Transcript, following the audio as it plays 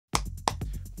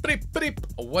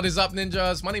What is up,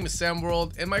 ninjas? My name is Sam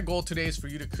World, and my goal today is for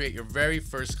you to create your very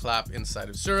first clap inside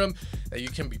of Serum that you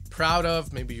can be proud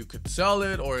of. Maybe you could sell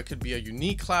it, or it could be a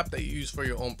unique clap that you use for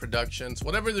your own productions.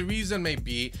 Whatever the reason may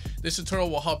be, this tutorial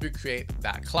will help you create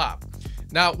that clap.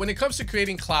 Now, when it comes to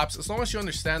creating claps, as long as you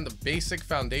understand the basic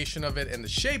foundation of it and the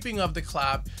shaping of the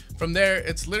clap, from there,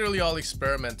 it's literally all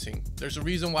experimenting. There's a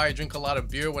reason why I drink a lot of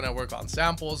beer when I work on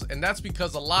samples, and that's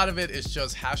because a lot of it is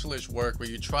just hash-lish work where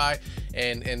you try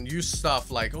and use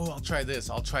stuff like, oh, I'll try this,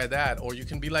 I'll try that. Or you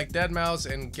can be like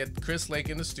deadmau5 and get Chris Lake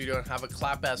in the studio and have a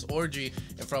clap-ass orgy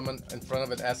in front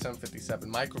of an SM57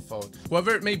 microphone.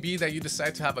 Whoever it may be that you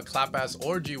decide to have a clap-ass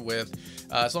orgy with,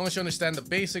 as long as you understand the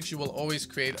basics, you will always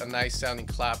create a nice sounding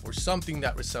clap or something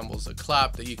that resembles a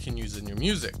clap that you can use in your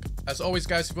music. As always,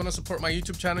 guys, if you want to support my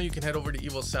YouTube channel, you can head over to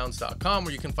evilsounds.com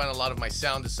where you can find a lot of my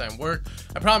sound design work.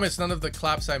 I promise none of the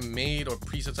claps I made or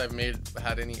presets I've made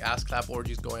had any ass clap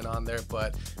orgies going on there,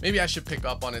 but maybe I should pick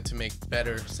up on it to make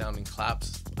better sounding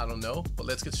claps. I don't know, but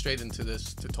let's get straight into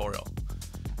this tutorial.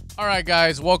 All right,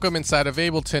 guys, welcome inside of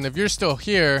Ableton. If you're still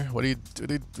here, what are you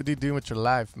doing with your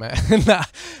life, man? Nah.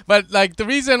 But like the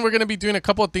reason we're going to be doing a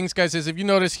couple of things, guys, is if you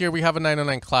notice here, we have a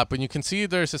 909 clap, and you can see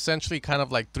there's essentially kind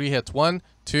of like 3 hits, 1,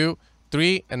 2,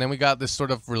 3, and then we got this sort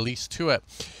of release to it.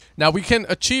 Now we can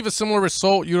achieve a similar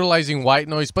result utilizing white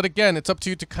noise, but again, it's up to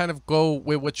you to kind of go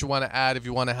with what you want to add. If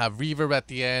you want to have reverb at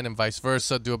the end and vice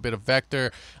versa, do a bit of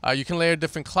vector. You can layer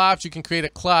different claps. You can create a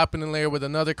clap and then layer with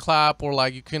another clap, or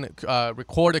like you can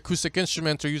record acoustic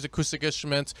instruments or use acoustic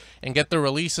instruments and get the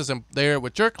releases and layer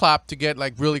with your clap to get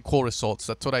like really cool results.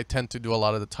 That's what I tend to do a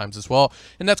lot of the times as well,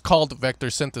 and that's called vector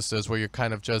synthesis, where you're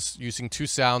kind of just using two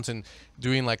sounds and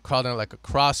doing like kind of like a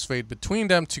crossfade between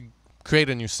them to create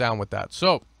a new sound with that.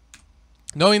 So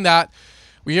knowing that,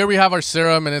 here we have our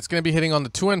Serum, and it's going to be hitting on the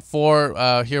 2 and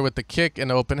 4 here with the kick and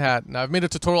the open hat. Now, I've made a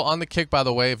tutorial on the kick, by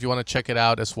the way, if you want to check it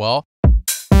out as well.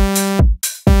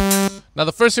 Now,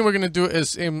 the first thing we're going to do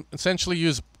is essentially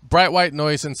use bright white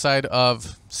noise inside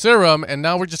of Serum, and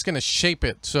now we're just going to shape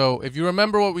it. So if you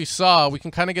remember what we saw, we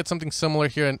can kind of get something similar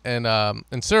here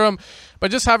in Serum by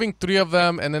just having 3 of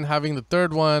them, and then having the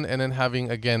third one, and then having,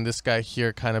 again, this guy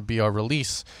here kind of be our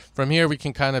release. From here, we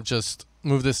can kind of just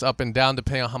move this up and down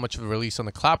depending on how much of a release on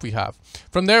the clap we have.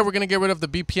 From there, we're going to get rid of the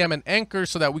BPM and anchor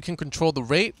so that we can control the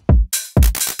rate.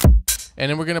 And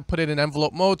then we're going to put it in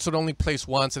envelope mode so it only plays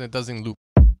once and it doesn't loop.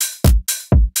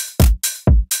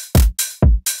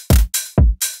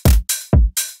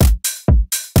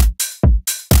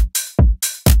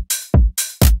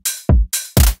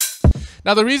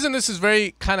 Now, the reason this is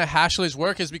very kind of hash-lish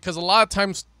work is because a lot of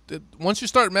times, once you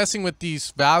start messing with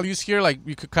these values here, like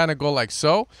you could kind of go like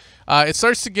so, it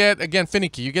starts to get, again,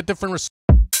 finicky. You get different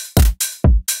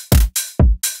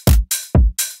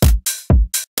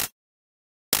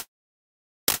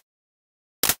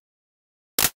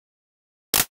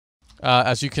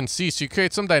as you can see, so you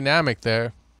create some dynamic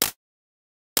there.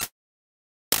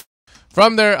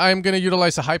 From there, I'm going to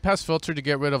utilize a high-pass filter to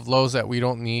get rid of lows that we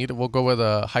don't need. We'll go with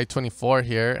a high 24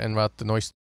 here and route the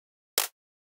noise.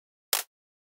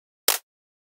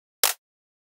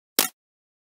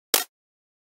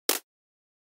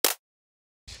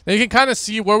 Now you can kind of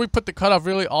see where we put the cutoff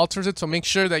really alters it, so make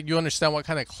sure that you understand what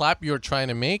kind of clap you're trying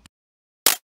to make.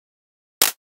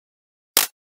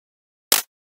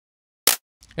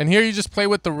 And here you just play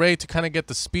with the rate to kind of get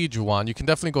the speed you want. You can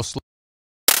definitely go slow.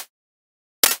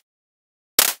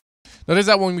 Notice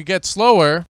that when we get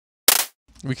slower,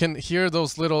 we can hear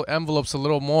those little envelopes a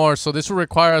little more. So this will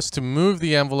require us to move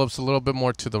the envelopes a little bit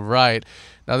more to the right.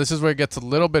 Now this is where it gets a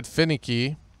little bit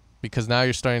finicky, because now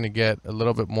you're starting to get a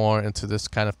little bit more into this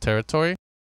kind of territory.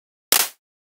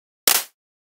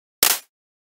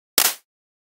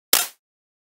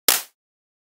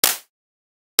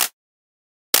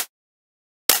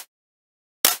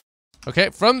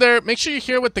 Okay, from there, make sure you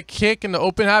hear with the kick and the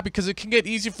open hat, because it can get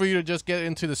easy for you to just get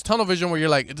into this tunnel vision where you're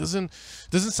like, it doesn't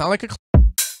sound like a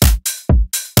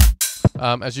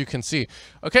as you can see.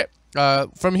 Okay,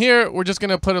 from here, we're just going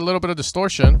to put a little bit of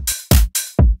distortion.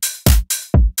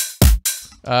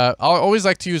 I always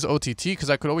like to use OTT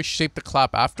because I could always shape the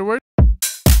clap afterward.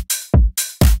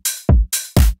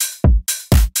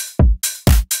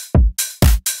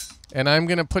 And I'm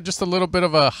going to put just a little bit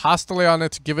of a hostile on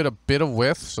it to give it a bit of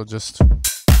width. So just...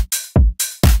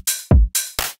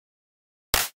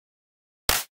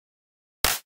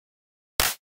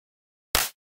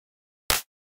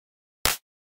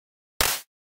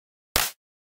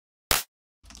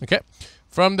 Okay.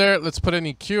 From there, let's put an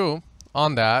EQ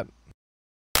on that.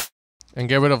 And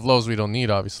get rid of lows we don't need,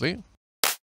 obviously.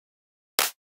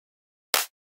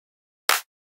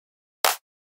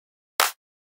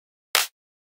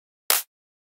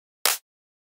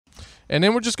 And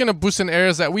then we're just gonna boost in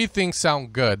areas that we think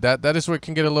sound good. That is where it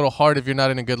can get a little hard if you're not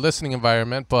in a good listening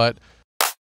environment, but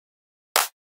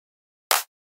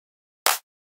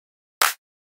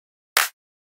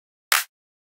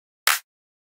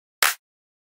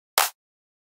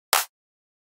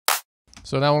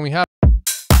so now when we have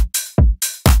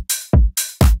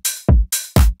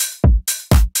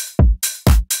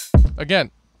again,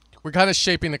 we're kind of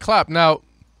shaping the clap. Now,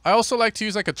 I also like to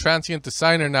use like a transient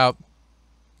designer. Now,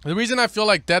 the reason I feel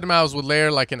like deadmau5 would layer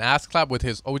like an ass clap with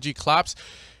his OG claps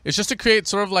is just to create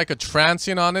sort of like a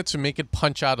transient on it to make it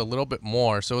punch out a little bit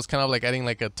more. So it's kind of like adding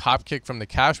like a top kick from the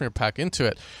Cashmere pack into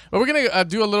it. But we're gonna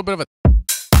do a little bit of a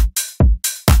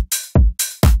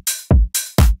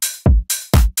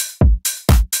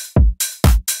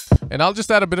and I'll just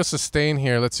add a bit of sustain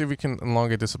here. Let's see if we can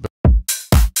elongate this a bit.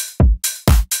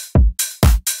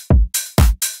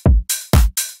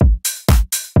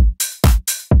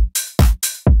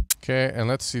 Okay, and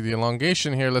let's see the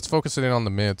elongation here. Let's focus it in on the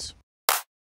mids.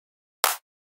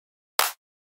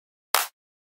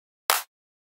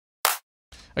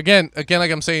 Again,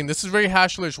 like I'm saying, this is very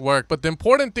Hashler's work, but the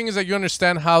important thing is that you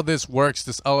understand how this works,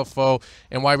 this LFO,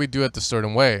 and why we do it a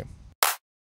certain way.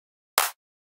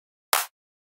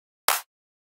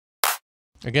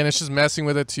 Again, it's just messing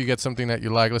with it till you get something that you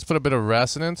like. Let's put a bit of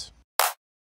resonance.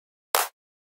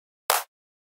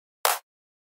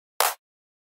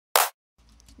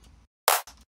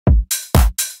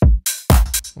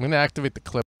 I'm going to activate the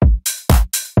clip.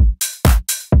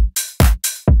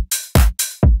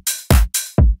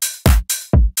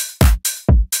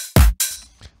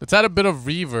 Let's add a bit of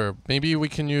reverb. Maybe we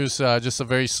can use just a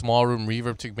very small room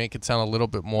reverb to make it sound a little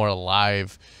bit more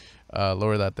alive.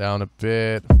 Lower that down a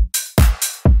bit.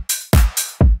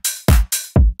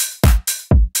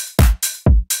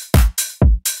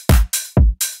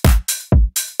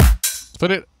 Put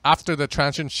it after the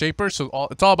transient shaper, so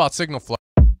it's all about signal flow.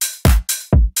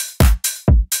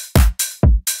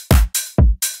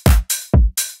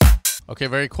 Okay,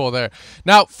 very cool there.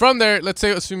 Now, from there, let's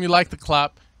say, assume you like the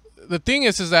clap. The thing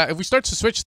is that if we start to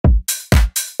switch,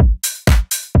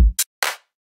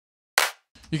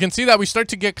 you can see that we start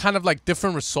to get kind of like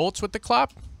different results with the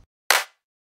clap.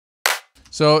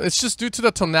 So it's just due to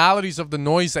the tonalities of the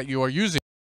noise that you are using.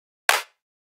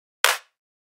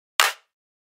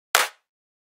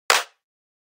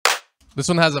 This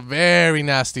one has a very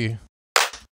nasty.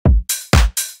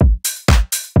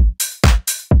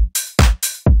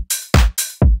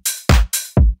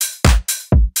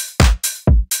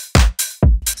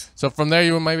 So from there,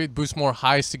 you would maybe boost more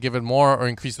highs to give it more or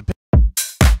increase the pitch.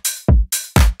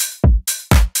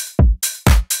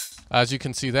 As you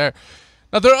can see there.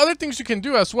 Now, there are other things you can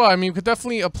do as well. I mean, you could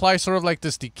definitely apply sort of like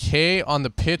this decay on the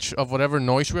pitch of whatever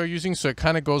noise we are using. So it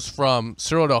kind of goes from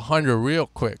 0 to 100 real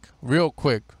quick.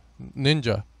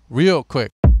 Ninja. Real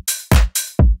quick.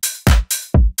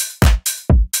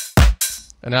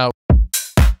 And now.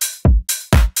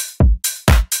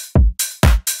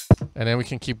 And then we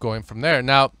can keep going from there.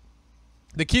 Now,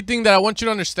 the key thing that I want you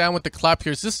to understand with the clap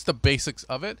here is this is the basics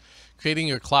of it, creating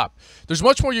your clap. There's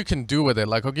much more you can do with it.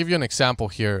 Like, I'll give you an example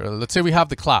here. Let's say we have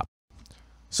the clap.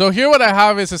 So here what I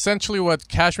have is essentially what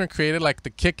Cashmere created, like the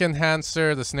kick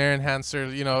enhancer, the snare enhancer,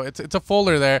 you know, it's a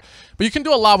folder there. But you can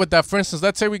do a lot with that. For instance,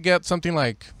 let's say we get something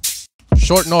like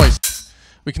short noise.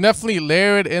 We can definitely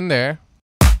layer it in there.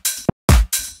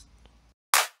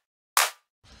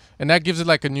 And that gives it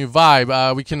like a new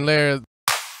vibe. We can layer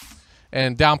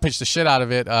and down pitch the shit out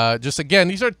of it. Just again,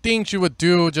 these are things you would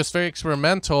do, just very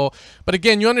experimental. But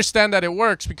again, you understand that it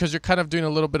works because you're kind of doing a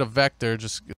little bit of vector.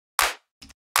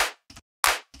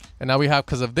 And now we have,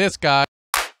 because of this guy,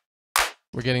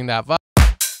 we're getting that vibe.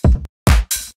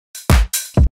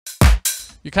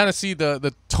 You kind of see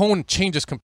the tone changes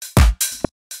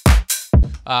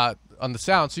on the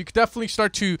sound. So you could definitely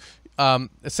start to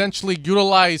essentially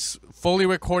utilize Foley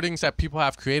recordings that people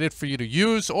have created for you to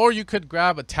use, or you could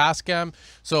grab a Tascam.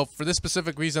 So for this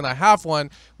specific reason, I have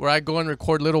one where I go and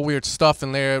record little weird stuff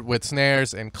and layer it with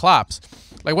snares and claps.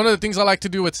 Like, one of the things I like to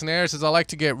do with snares is I like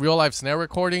to get real life snare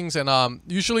recordings, and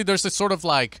usually there's this sort of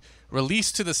like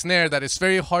release to the snare that is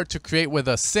very hard to create with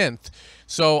a synth.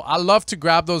 So I love to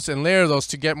grab those and layer those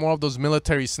to get more of those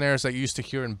military snares that you used to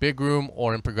hear in big room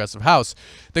or in progressive house.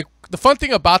 The fun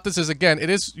thing about this is, again,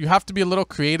 you have to be a little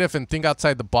creative and think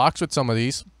outside the box with some of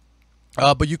these.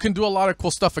 But you can do a lot of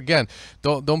cool stuff. Again,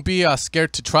 don't be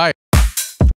scared to try it.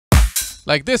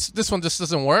 Like this one just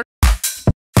doesn't work.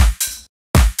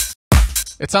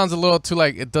 It sounds a little too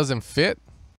like it doesn't fit.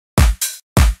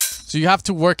 So you have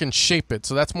to work and shape it.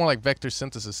 So that's more like vector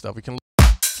synthesis stuff. We can.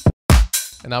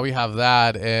 And now we have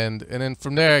that, and then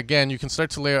from there, again, you can start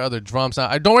to layer other drums. Now,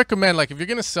 I don't recommend, like, if you're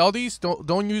gonna sell these,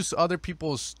 don't use other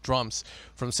people's drums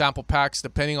from sample packs,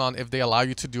 depending on if they allow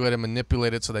you to do it and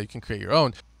manipulate it so that you can create your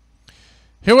own.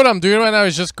 Here, what I'm doing right now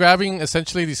is just grabbing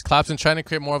essentially these claps and trying to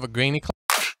create more of a grainy clap,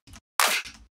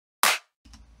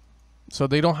 so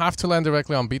they don't have to land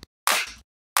directly on beat.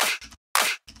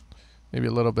 Maybe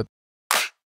a little bit.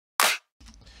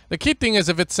 The key thing is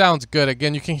if it sounds good.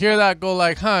 Again, you can hear that go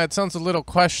like, huh, it sounds a little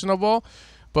questionable,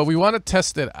 but we want to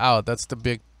test it out. That's the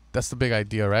big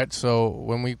idea, right? So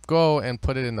when we go and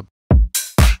put it in the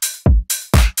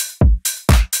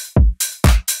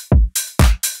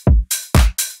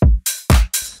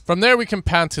from there, we can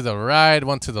pan to the right,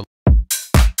 one to the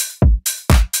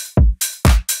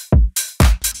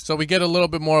so we get a little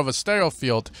bit more of a stereo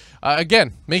field.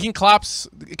 Again, making claps,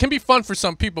 it can be fun for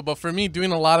some people, but for me,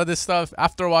 doing a lot of this stuff,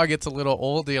 after a while, it gets a little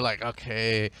old. You're like,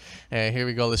 okay, here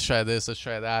we go. Let's try this. Let's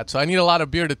try that. So I need a lot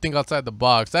of beer to think outside the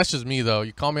box. That's just me, though.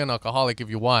 You call me an alcoholic if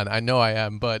you want. I know I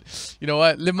am, but you know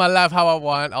what? Live my life how I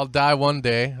want. I'll die one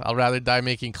day. I'll rather die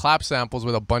making clap samples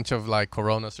with a bunch of like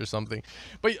Coronas or something.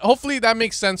 But hopefully that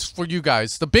makes sense for you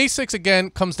guys. The basics, again,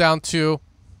 comes down to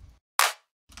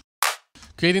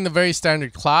creating the very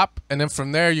standard clap, and then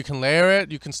from there you can layer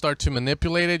it, you can start to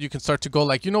manipulate it, you can start to go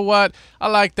like, you know what, I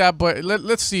like that, but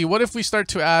let's see, what if we start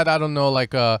to add, I don't know,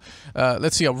 like a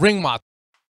let's see, a ring mod.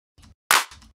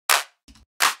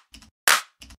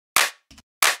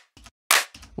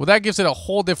 Well, that gives it a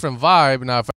whole different vibe.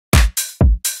 Now,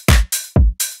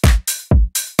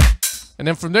 and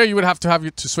then from there you would have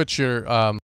to switch your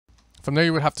from there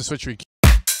you would have to switch your EQ.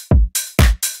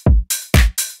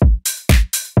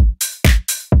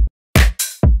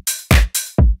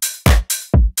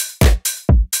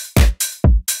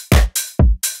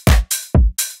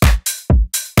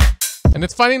 And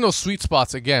it's finding those sweet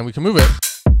spots. Again, we can move it.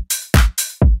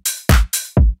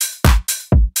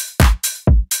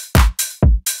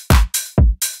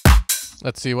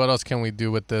 Let's see, what else can we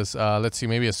do with this? Let's see,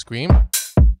 maybe a scream.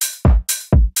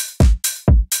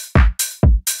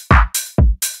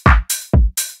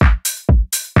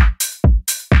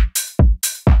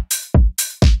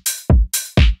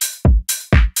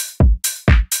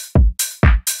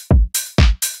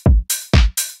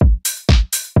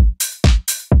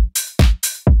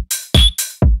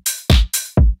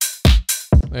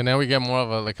 And then we get more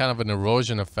of a like kind of an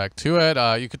erosion effect to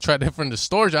it. You could try different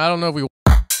distortion. I don't know if we.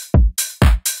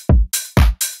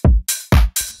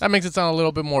 That makes it sound a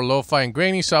little bit more lo-fi and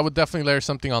grainy, so I would definitely layer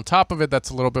something on top of it that's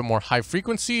a little bit more high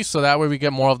frequency, so that way we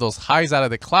get more of those highs out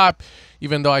of the clap,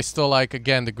 even though I still like,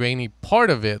 again, the grainy part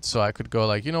of it. So I could go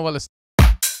like, you know what, let's,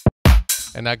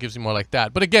 and that gives you more like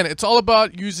that. But again, it's all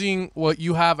about using what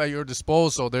you have at your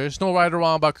disposal. There's no right or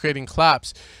wrong about creating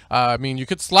claps. I mean, you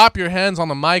could slap your hands on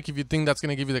the mic if you think that's going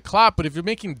to give you the clap, but if you're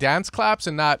making dance claps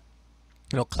and not,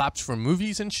 you know, claps for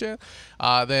movies and shit,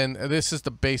 then this is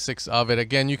the basics of it.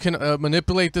 Again, you can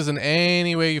manipulate this in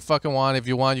any way you fucking want. If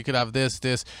you want, you could have this,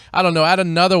 I don't know, add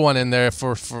another one in there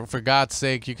for God's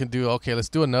sake. You can do, okay, let's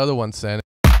do another one, Sen.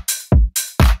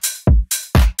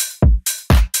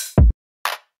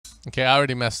 Okay, I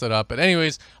already messed it up. But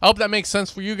anyways, I hope that makes sense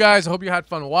for you guys. I hope you had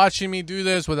fun watching me do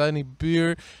this without any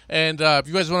beer. And if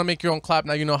you guys want to make your own clap,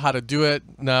 now you know how to do it.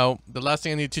 Now, the last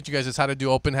thing I need to teach you guys is how to do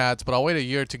open hats, but I'll wait a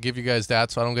year to give you guys that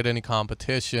so I don't get any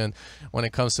competition when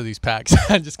it comes to these packs.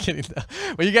 I'm just kidding.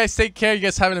 But you guys take care. You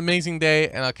guys have an amazing day,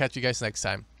 and I'll catch you guys next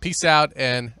time. Peace out,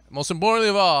 and most importantly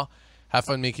of all, have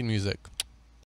fun making music.